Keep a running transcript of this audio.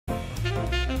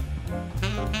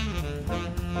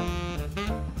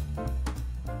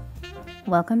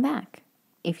Welcome back.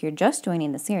 If you're just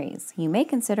joining the series, you may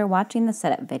consider watching the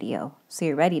setup video so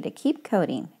you're ready to keep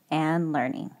coding and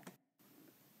learning.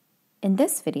 In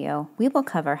this video, we will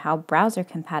cover how browser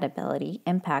compatibility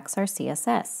impacts our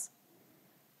CSS.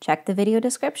 Check the video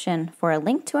description for a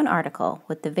link to an article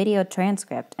with the video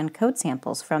transcript and code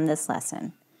samples from this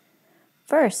lesson.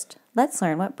 First, let's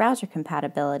learn what browser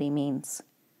compatibility means.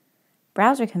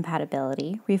 Browser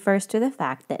compatibility refers to the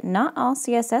fact that not all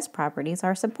CSS properties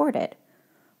are supported,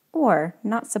 or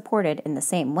not supported in the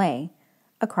same way,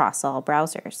 across all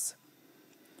browsers.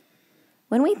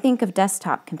 When we think of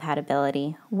desktop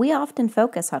compatibility, we often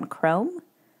focus on Chrome,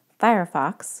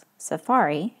 Firefox,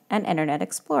 Safari, and Internet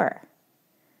Explorer.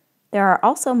 There are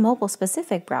also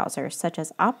mobile-specific browsers such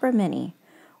as Opera Mini,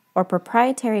 or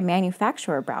proprietary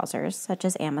manufacturer browsers such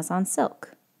as Amazon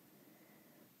Silk.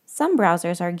 Some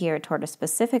browsers are geared toward a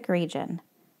specific region,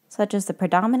 such as the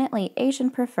predominantly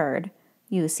Asian-preferred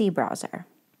UC browser.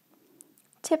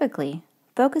 Typically,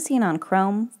 focusing on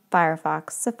Chrome,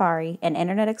 Firefox, Safari, and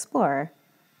Internet Explorer,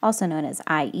 also known as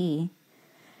IE,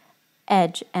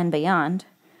 Edge, and beyond,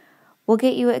 will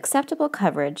get you acceptable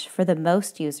coverage for the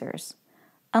most users,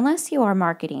 unless you are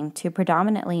marketing to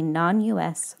predominantly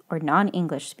non-US or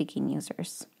non-English speaking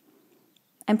users.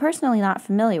 I'm personally not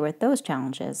familiar with those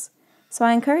challenges, so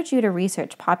I encourage you to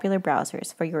research popular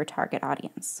browsers for your target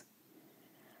audience.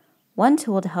 One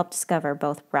tool to help discover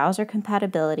both browser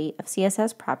compatibility of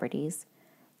CSS properties,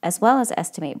 as well as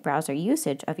estimate browser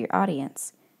usage of your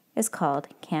audience, is called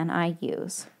Can I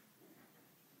Use?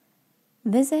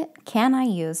 Visit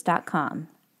caniuse.com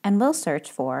and we'll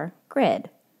search for grid,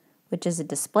 which is a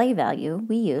display value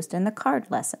we used in the card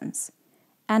lessons,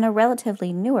 and a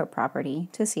relatively newer property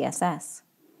to CSS.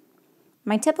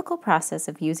 My typical process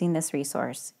of using this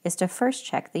resource is to first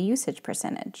check the usage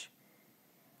percentage.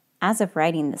 As of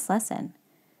writing this lesson,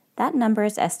 that number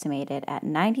is estimated at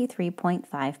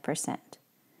 93.5%,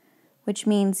 which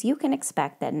means you can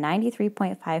expect that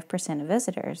 93.5% of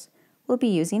visitors will be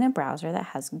using a browser that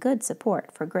has good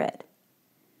support for grid.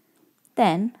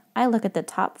 Then, I look at the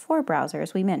top 4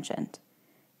 browsers we mentioned,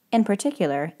 in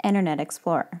particular, Internet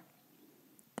Explorer.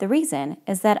 The reason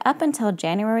is that up until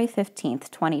January 15,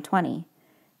 2020,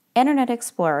 Internet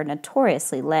Explorer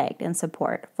notoriously lagged in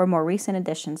support for more recent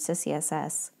additions to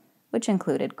CSS, which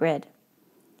included grid.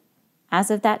 As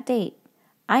of that date,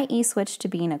 IE switched to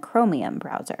being a Chromium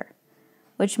browser,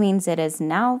 which means it is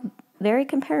now very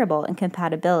comparable in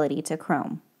compatibility to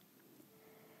Chrome.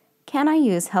 Can I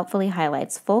Use helpfully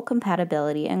highlights full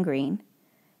compatibility in green,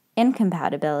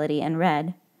 incompatibility in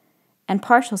red, and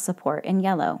partial support in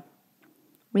yellow.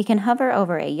 We can hover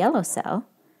over a yellow cell,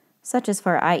 such as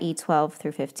for IE 12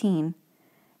 through 15,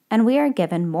 and we are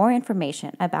given more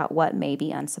information about what may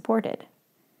be unsupported.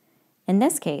 In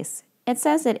this case, it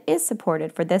says it is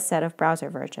supported for this set of browser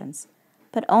versions,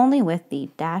 but only with the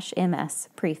 -ms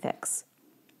prefix.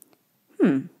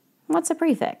 What's a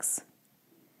prefix?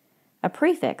 A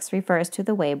prefix refers to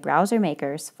the way browser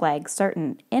makers flag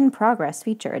certain in-progress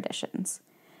feature additions,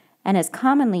 and is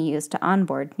commonly used to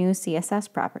onboard new CSS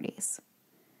properties.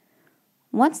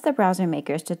 Once the browser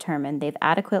makers determine they've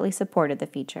adequately supported the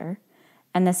feature,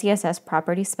 and the CSS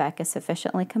property spec is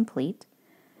sufficiently complete,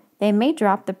 they may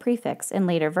drop the prefix in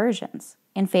later versions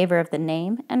in favor of the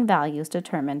name and values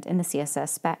determined in the CSS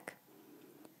spec.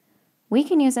 We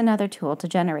can use another tool to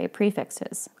generate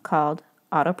prefixes called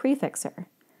AutoPrefixer,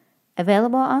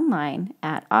 available online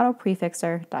at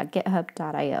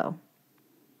autoprefixer.github.io.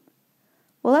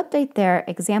 We'll update their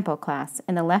example class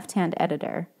in the left-hand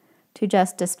editor to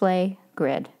just display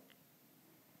grid.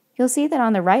 You'll see that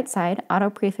on the right side,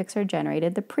 AutoPrefixer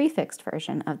generated the prefixed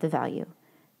version of the value,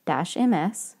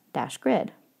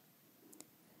 -ms-grid.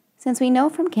 Since we know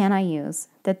from Can I Use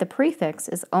that the prefix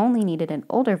is only needed in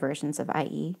older versions of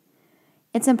IE,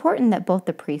 it's important that both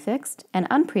the prefixed and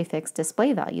unprefixed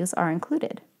display values are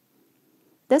included.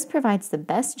 This provides the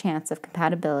best chance of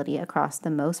compatibility across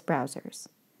the most browsers.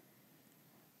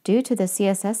 Due to the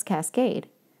CSS cascade,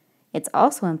 it's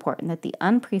also important that the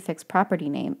unprefixed property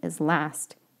name is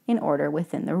last in order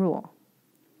within the rule.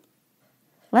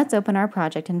 Let's open our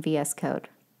project in VS Code.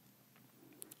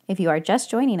 If you are just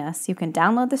joining us, you can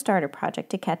download the starter project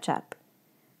to catch up.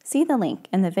 See the link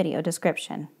in the video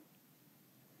description.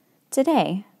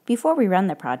 Today, before we run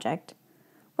the project,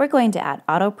 we're going to add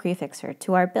AutoPrefixer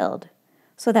to our build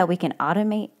so that we can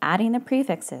automate adding the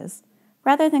prefixes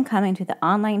rather than coming to the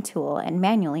online tool and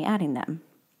manually adding them.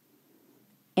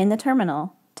 In the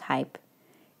terminal, type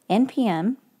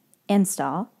npm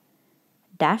install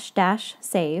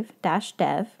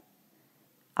 --save-dev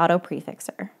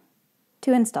AutoPrefixer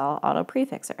to install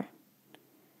AutoPrefixer.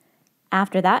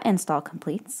 After that install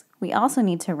completes, we also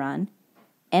need to run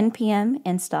npm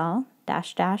install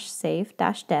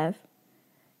 --save-dev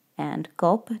and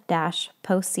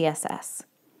gulp-postcss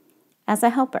as a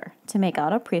helper to make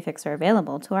AutoPrefixer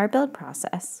available to our build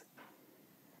process.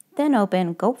 Then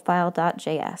open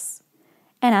gulpfile.js,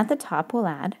 and at the top we'll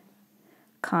add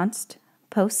const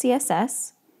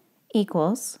postcss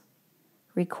equals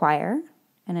require,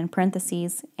 and in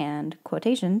parentheses and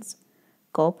quotations,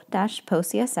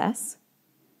 gulp-postcss,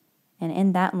 and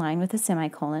in that line with a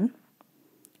semicolon.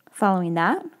 Following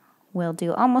that, we'll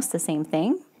do almost the same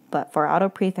thing, but for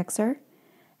AutoPrefixer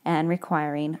and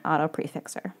requiring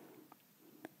AutoPrefixer.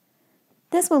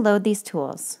 This will load these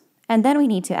tools, and then we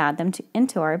need to add them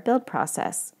into our build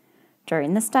process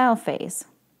during the style phase.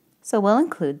 So we'll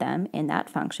include them in that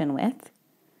function with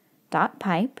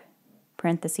 .pipe,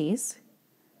 parentheses,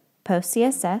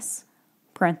 postcss,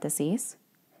 parentheses,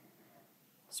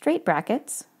 straight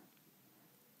brackets,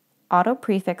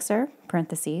 AutoPrefixer,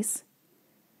 parentheses,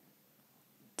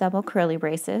 double curly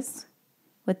braces,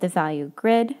 with the value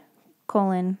grid,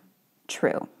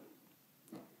 true.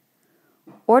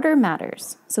 Order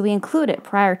matters, so we include it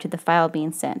prior to the file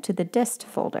being sent to the dist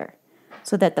folder,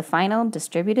 so that the final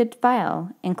distributed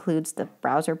file includes the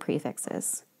browser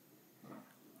prefixes.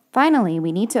 Finally,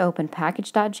 we need to open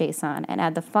package.json and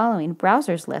add the following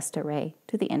browsers list array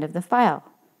to the end of the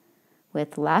file,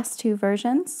 with last two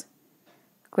versions,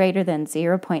 greater than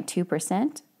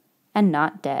 0.2%, and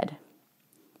not dead.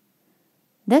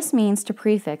 This means to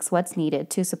prefix what's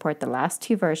needed to support the last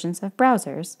two versions of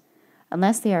browsers,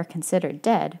 unless they are considered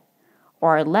dead,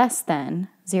 or less than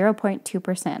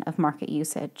 0.2% of market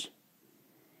usage.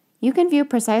 You can view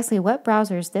precisely what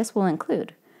browsers this will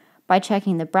include by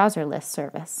checking the browser list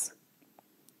service.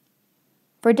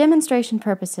 For demonstration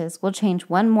purposes, we'll change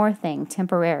one more thing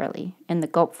temporarily in the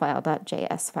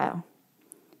gulpfile.js file.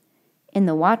 In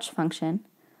the watch function,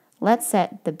 let's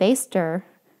set the base dir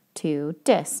to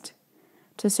dist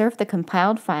to serve the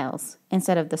compiled files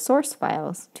instead of the source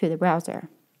files to the browser.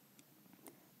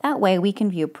 That way we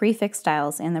can view prefix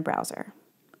styles in the browser.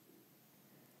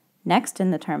 Next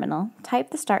in the terminal, type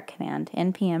the start command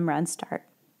npm run start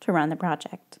to run the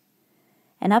project,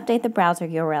 and update the browser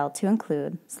URL to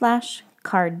include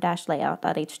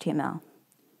 /card-layout.html.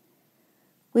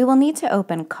 We will need to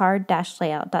open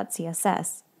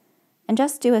card-layout.css and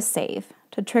just do a save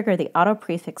to trigger the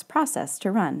AutoPrefix process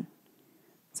to run.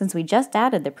 Since we just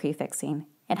added the prefixing,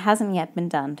 it hasn't yet been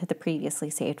done to the previously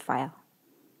saved file.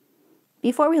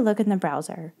 Before we look in the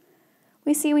browser,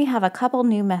 we see we have a couple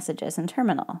new messages in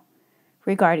terminal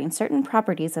regarding certain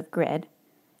properties of grid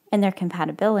and their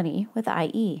compatibility with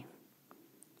IE.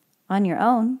 On your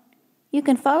own, you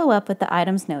can follow up with the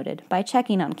items noted by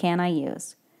checking on Can I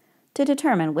Use to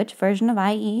determine which version of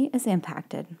IE is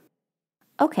impacted.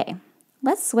 Okay,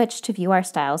 let's switch to view our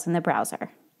styles in the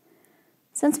browser.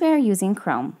 Since we are using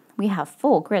Chrome, we have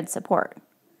full grid support.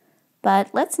 But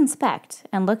let's inspect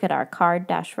and look at our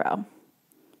card-row.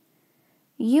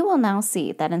 You will now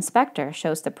see that Inspector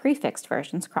shows the prefixed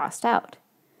versions crossed out.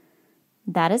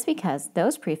 That is because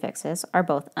those prefixes are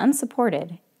both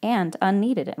unsupported and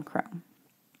unneeded in Chrome.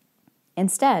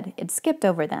 Instead, it skipped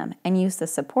over them and used the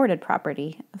supported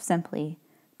property of simply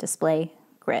display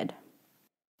grid.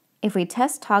 If we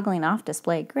test toggling off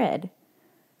display grid,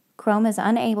 Chrome is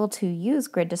unable to use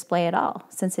grid display at all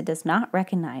since it does not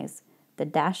recognize the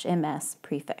 -ms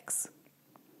prefix.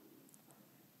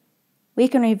 We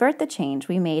can revert the change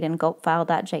we made in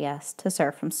gulpfile.js to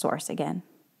serve from source again.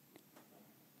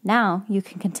 Now you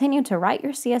can continue to write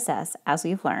your CSS as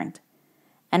we've learned,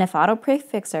 and if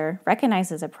AutoPrefixer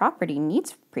recognizes a property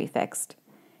needs prefixed,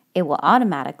 it will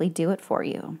automatically do it for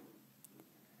you.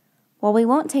 While we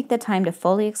won't take the time to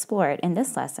fully explore it in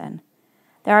this lesson,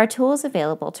 there are tools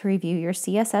available to review your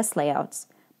CSS layouts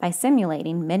by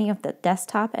simulating many of the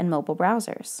desktop and mobile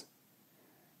browsers.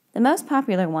 The most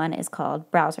popular one is called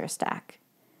Browser Stack,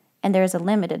 and there is a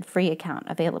limited free account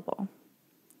available.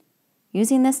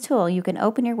 Using this tool, you can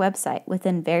open your website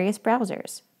within various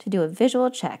browsers to do a visual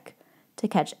check to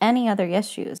catch any other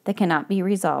issues that cannot be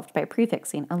resolved by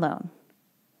prefixing alone.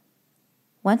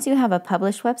 Once you have a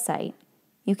published website,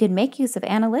 you can make use of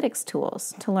analytics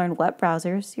tools to learn what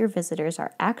browsers your visitors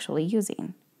are actually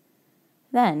using.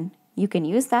 Then, you can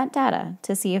use that data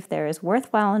to see if there is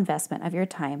worthwhile investment of your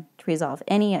time to resolve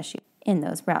any issue in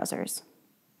those browsers.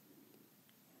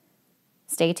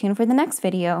 Stay tuned for the next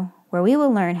video, where we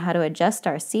will learn how to adjust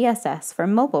our CSS for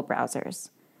mobile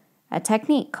browsers, a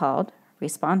technique called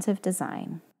responsive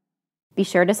design. Be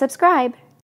sure to subscribe.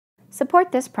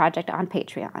 Support this project on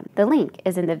Patreon. The link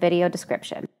is in the video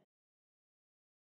description.